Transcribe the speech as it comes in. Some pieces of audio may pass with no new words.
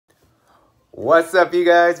What's up, you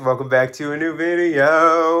guys? Welcome back to a new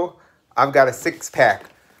video. I've got a six-pack.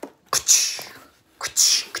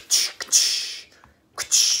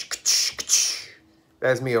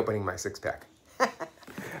 That's me opening my six-pack.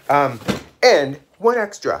 And one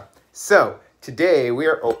extra. So today we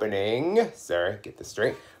are opening, sorry, get this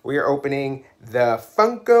straight. We are opening the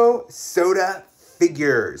Funko soda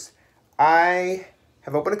figures. I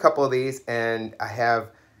have opened a couple of these and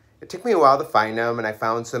it took me a while to find them, and I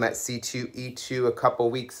found some at C2E2 a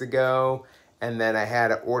couple weeks ago, and then I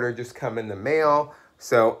had an order just come in the mail.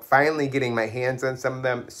 So finally getting my hands on some of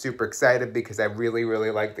them, super excited because I really,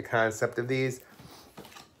 really like the concept of these.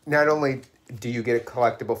 Not only do you get a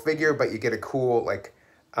collectible figure, but you get a cool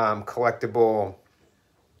collectible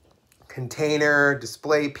container,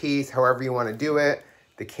 display piece, however you want to do it,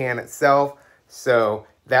 the can itself. So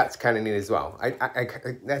that's kind of neat as well. I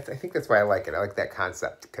think that's why I like it. I like that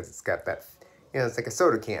concept because it's got that, it's like a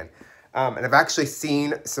soda can. And I've actually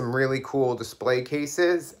seen some really cool display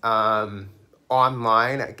cases online.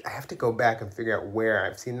 I have to go back and figure out where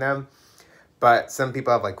I've seen them. But some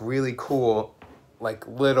people have like really cool, like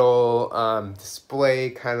little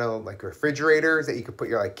display kind of like refrigerators that you could put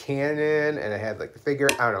your like can in, and it had like the figure.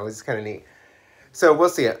 I don't know, it's kind of neat. So we'll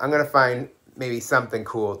see it. I'm gonna find maybe something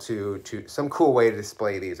cool some cool way to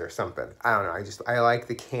display these or something. I don't know. I like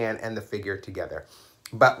the can and the figure together.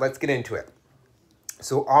 But let's get into it.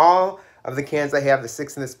 So all of the cans I have, the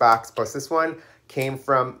 6 in this box plus this one, came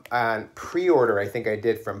from pre-order. I think I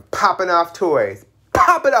did from Poppin' Off Toys.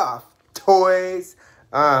 Pop it off, toys.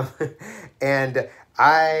 And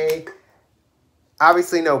I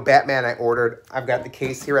obviously know Batman I ordered. I've got the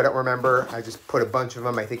case here. I don't remember. I just put a bunch of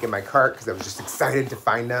them, I think, in my cart because I was just excited to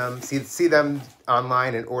find them, see them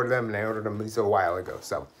online and order them. And I ordered them a while ago.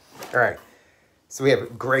 So, all right. So we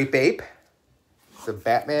have Grape Ape. So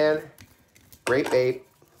Batman, Grape Ape.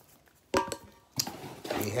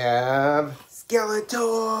 We have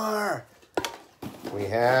Skeletor. We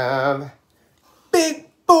have Big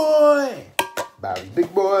Boy. Bobby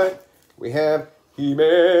Big Boy. We have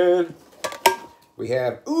He-Man. We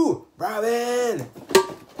have, Robin.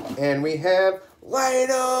 And we have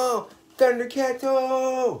Lion-O,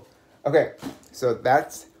 Thundercato. Okay, so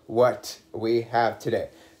that's what we have today.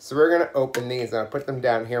 So we're going to open these. I'll put them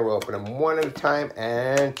down here. We'll open them one at a time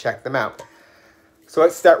and check them out. So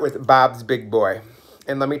let's start with Bob's Big Boy.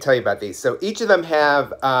 And let me tell you about these. So each of them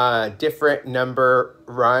have a different number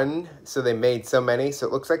run. So they made so many. So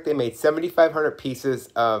it looks like they made 7,500 pieces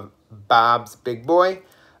of Bob's Big Boy.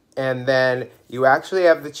 And then you actually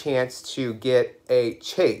have the chance to get a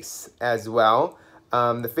chase as well.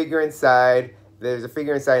 The figure inside, there's a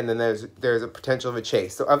figure inside, and then there's a potential of a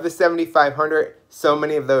chase. So of the 7,500, so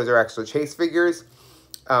many of those are actual chase figures.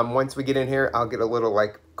 Once we get in here, I'll get a little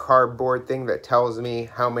like cardboard thing that tells me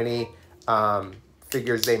how many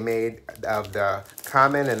figures they made of the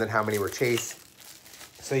common and then how many were chase.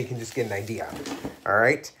 So you can just get an idea. All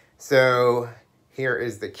right. So here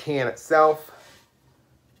is the can itself.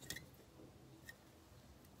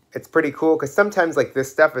 It's pretty cool because sometimes like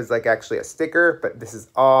this stuff is like actually a sticker, but this is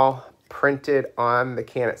all printed on the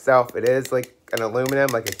can itself. It is like an aluminum,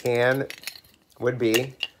 like a can would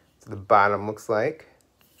be. So the bottom looks like.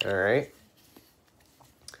 All right.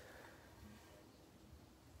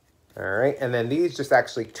 All right, and then these just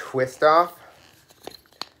actually twist off.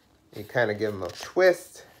 You kind of give them a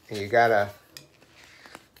twist, and you gotta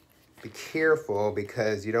be careful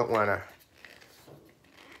because you don't want to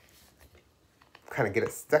kind of get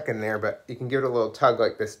it stuck in there, but you can give it a little tug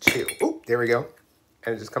like this too. Oop, there we go.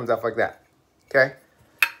 And it just comes off like that. Okay?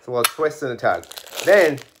 So a little twist and a tug.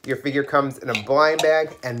 Then your figure comes in a blind bag,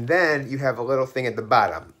 and then you have a little thing at the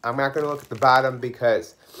bottom. I'm not going to look at the bottom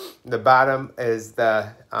because the bottom is the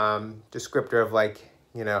descriptor of like,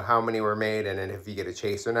 how many were made and then if you get a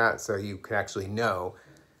chase or not. So you can actually know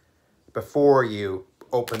before you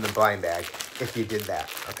open the blind bag if you did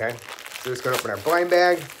that. Okay? So we're just going to open our blind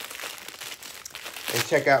bag and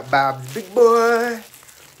check out Bob's Big Boy.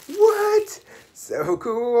 What? So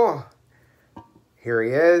cool. Here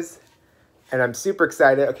he is. And I'm super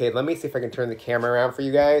excited. Okay, let me see if I can turn the camera around for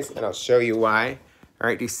you guys, and I'll show you why. All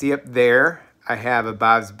right, do you see up there? I have a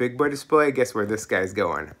Bob's Big Boy display. Guess where this guy's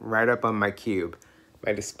going? Right up on my cube.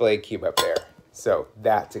 My display cube up there. So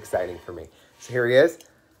that's exciting for me. So here he is.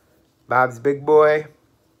 Bob's Big Boy.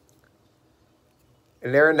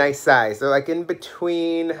 And they're a nice size. They're like in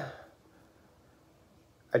between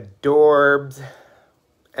a Dorbs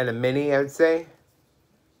and a Mini, I would say.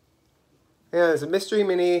 Yeah, there's a Mystery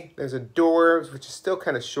Mini, there's a Doors, which is still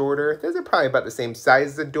kind of shorter. Those are probably about the same size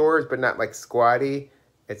as the Doors, but not like squatty.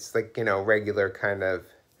 It's like, regular kind of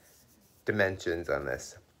dimensions on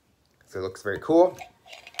this. So it looks very cool.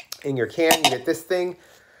 In your can, you get this thing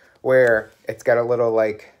where it's got a little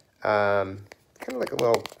like, kind of like a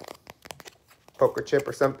little poker chip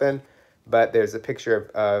or something. But there's a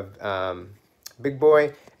picture of Big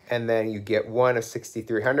Boy. And then you get one of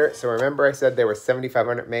 6,300. So remember I said there were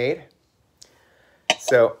 7,500 made.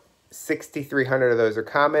 So 6,300 of those are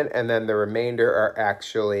common. And then the remainder are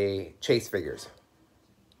actually chase figures.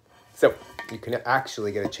 So you can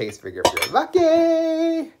actually get a chase figure if you're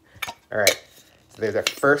lucky. All right, so there's our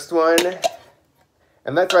first one.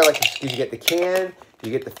 And that's why I like it, because you get the can,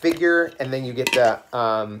 you get the figure, and then you get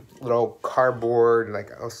the little cardboard,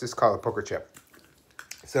 like, let's just call it a poker chip.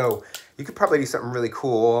 So you could probably do something really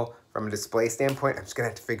cool from a display standpoint. I'm just going to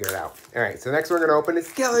have to figure it out. All right, so next we're going to open is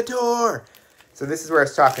Skeletor. So this is where I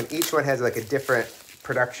was talking. Each one has like a different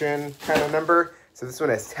production kind of number. So this one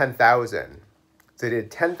has 10,000. So they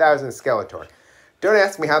did 10,000 Skeletor. Don't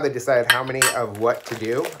ask me how they decided how many of what to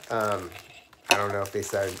do. I don't know if they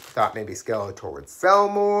thought maybe Skeletor would sell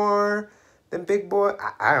more than Big Boy.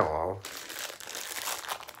 I don't know.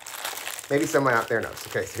 Maybe someone out there knows.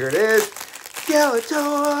 Okay, so here it is.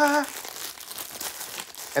 Skeletor!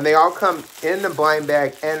 And they all come in the blind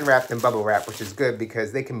bag and wrapped in bubble wrap, which is good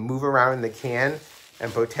because they can move around in the can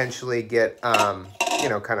and potentially get, you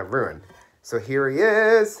know, kind of ruined. So here he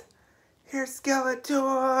is. Here's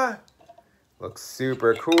Skeletor. Looks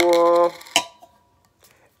super cool.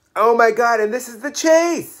 Oh my God, and this is the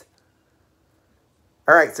chase.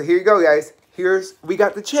 All right, so here you go, guys. We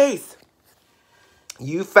got the chase.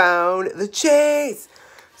 You found the chase.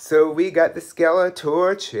 So we got the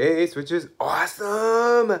Skeletor chase, which is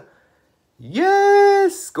awesome.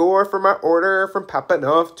 Yes, score for my order from Poppin'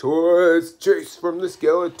 Off Toys. Chase from the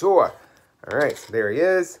Skeletor. All right, so there he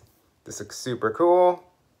is. This looks super cool.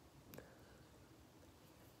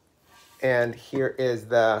 And here is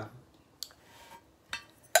the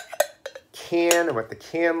can and what the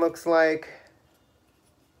can looks like.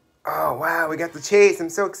 Oh, wow, we got the chase. I'm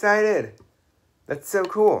so excited. That's so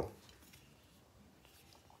cool.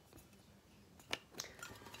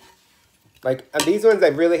 Like, these ones I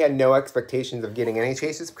really had no expectations of getting any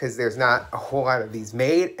chases because there's not a whole lot of these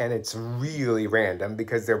made, and it's really random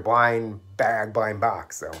because they're blind bag, blind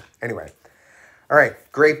box. So, anyway. All right,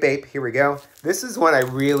 Grape Ape, here we go. This is one I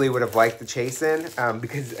really would have liked the chase in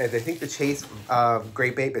because I think the chase of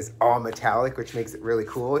Grape Ape is all metallic, which makes it really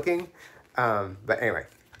cool looking. But anyway,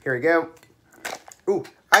 here we go. Ooh,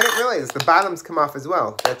 I didn't realize the bottoms come off as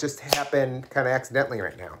well. That just happened kind of accidentally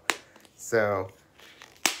right now. So,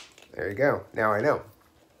 there you go. Now I know.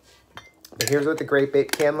 But here's what the Grape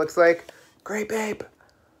Ape can looks like. Grape Ape!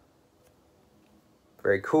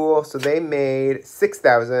 Very cool. So they made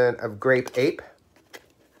 6,000 of Grape Ape.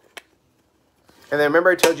 And then remember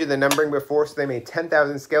I told you the numbering before, so they made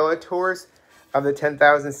 10,000 Skeletors. Of the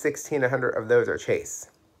 10,000, 1,600 of those are chase.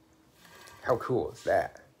 How cool is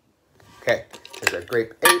that? Okay, there's our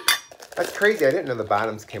Grape Ape. That's crazy, I didn't know the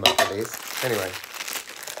bottoms came off of these. Anyway,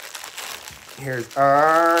 here's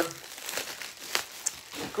our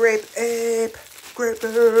Grape Ape. Grape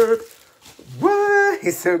Ape. What?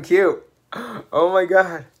 He's so cute. Oh my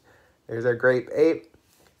God. There's our Grape Ape.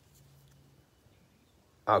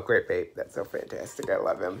 Oh, Grape Ape. That's so fantastic. I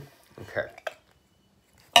love him. Okay.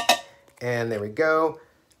 And there we go.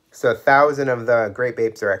 So 1,000 of the Grape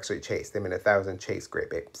Apes are actually chased. They made 1,000 chase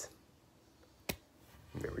Grape Apes.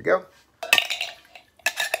 There we go.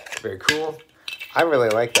 Very cool. I really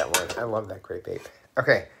like that one. I love that Grape Ape.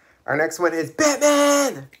 Okay. Our next one is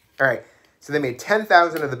Batman. All right. So they made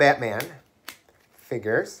 10,000 of the Batman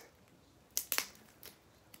figures.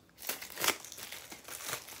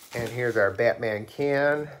 And here's our Batman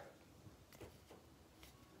can.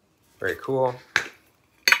 Very cool.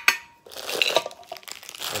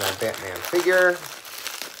 And our Batman figure.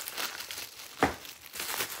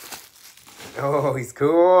 Oh, he's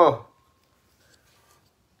cool.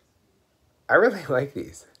 I really like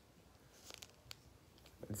these.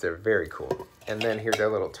 These are very cool. And then here's our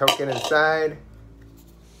little token inside.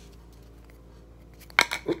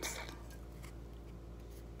 Oops.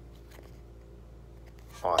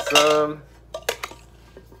 Awesome.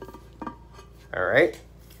 All right.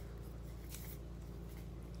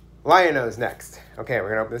 Lion-O's next. Okay, we're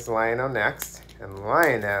gonna open this Lion-O next. And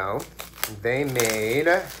Lion-O, they made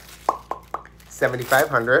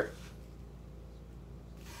 7,500.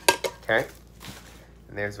 Okay.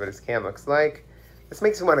 And there's what his can looks like. This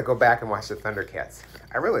makes me want to go back and watch the Thundercats.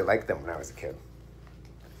 I really liked them when I was a kid.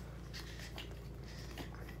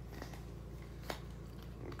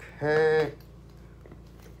 Okay.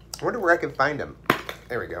 I wonder where I can find them.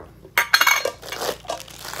 There we go.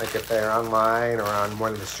 Like if they're online or on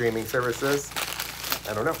one of the streaming services.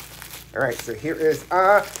 I don't know. All right, so here is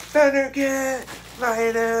our Thundercat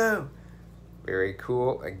Rhino. Very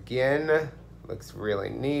cool. Again, looks really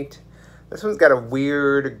neat. This one's got a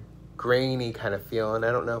weird, grainy kind of feeling.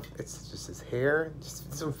 I don't know if it's just his hair.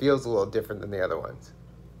 This one feels a little different than the other ones.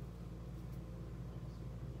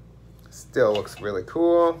 Still looks really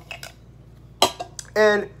cool.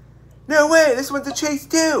 And no way, this one's a chase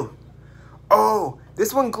too. Oh,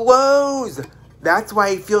 this one glows. That's why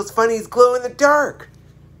he feels funny. He's glow in the dark.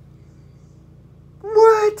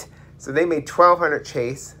 What? So they made 1,200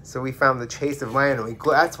 chase. So we found the chase of Lionel.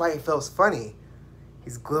 That's why he feels funny.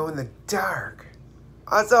 He's glow in the dark.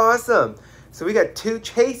 That's awesome. So we got 2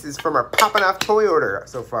 chases from our popping off toy order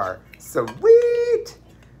so far. Sweet.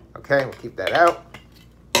 Okay, we'll keep that out.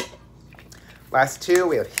 Last 2,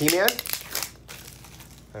 we have He-Man.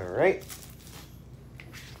 All right.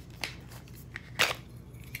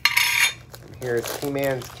 And here's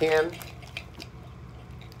He-Man's can.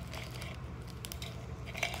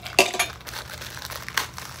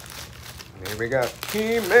 Here we go.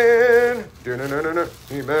 He-Man.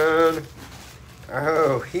 He-Man.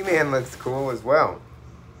 Oh, He-Man looks cool as well.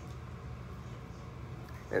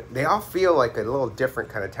 And they all feel like a little different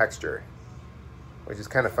kind of texture, which is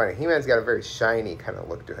kind of funny. He-Man's got a very shiny kind of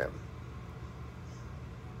look to him.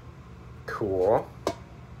 Cool.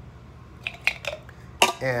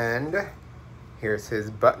 And here's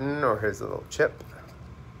his button or his little chip.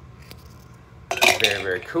 Very,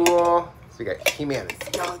 very cool. So we got He-Man and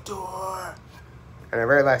Skeletor. And our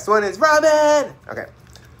very last one is Robin. Okay.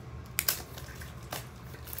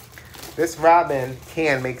 This Robin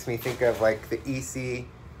can makes me think of like the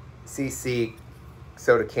ECCC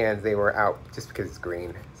soda cans they were out just because it's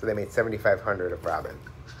green. So they made 7,500 of Robin.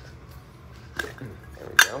 There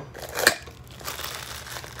we go.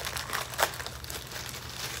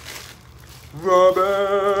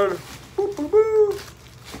 Robin! Boop, boop, boop.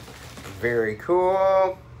 Very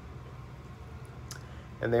cool.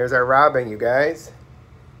 And there's our Robin, you guys.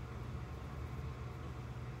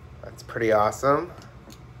 That's pretty awesome.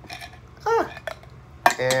 Ah.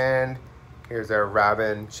 And here's our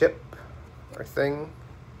Robin chip or thing.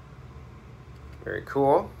 Very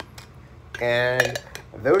cool. And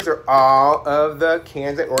those are all of the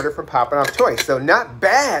cans I ordered from Poppin' Off Toys. So not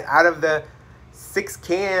bad. Out of the 7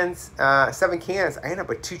 cans, I end up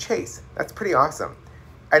with 2 chase. That's pretty awesome.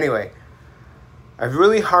 Anyway, it's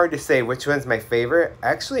really hard to say which one's my favorite.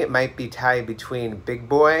 Actually, it might be tied between Big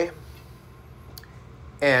Boy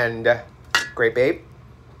and Great Babe.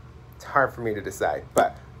 It's hard for me to decide,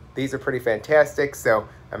 but these are pretty fantastic, so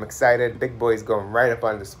I'm excited. Big Boy's going right up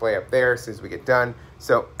on display up there as soon as we get done.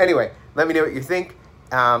 So anyway, let me know what you think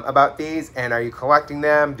about these, and are you collecting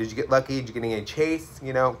them? Did you get lucky? Did you get any chase?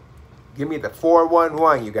 You know, give me the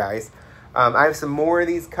 411, you guys. I have some more of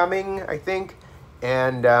these coming, I think,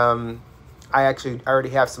 and I actually already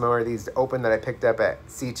have some more of these to open that I picked up at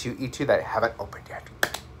C2E2 that I haven't opened yet.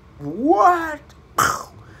 What?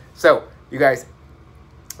 So, you guys,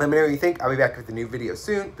 let me know what you think. I'll be back with a new video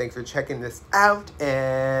soon. Thanks for checking this out.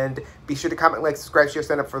 And be sure to comment, like, subscribe, share,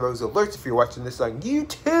 sign up for those alerts if you're watching this on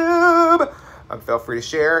YouTube. Feel free to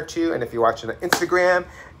share, too. And if you're watching on Instagram,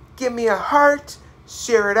 give me a heart,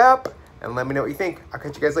 share it up, and let me know what you think. I'll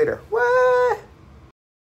catch you guys later. What?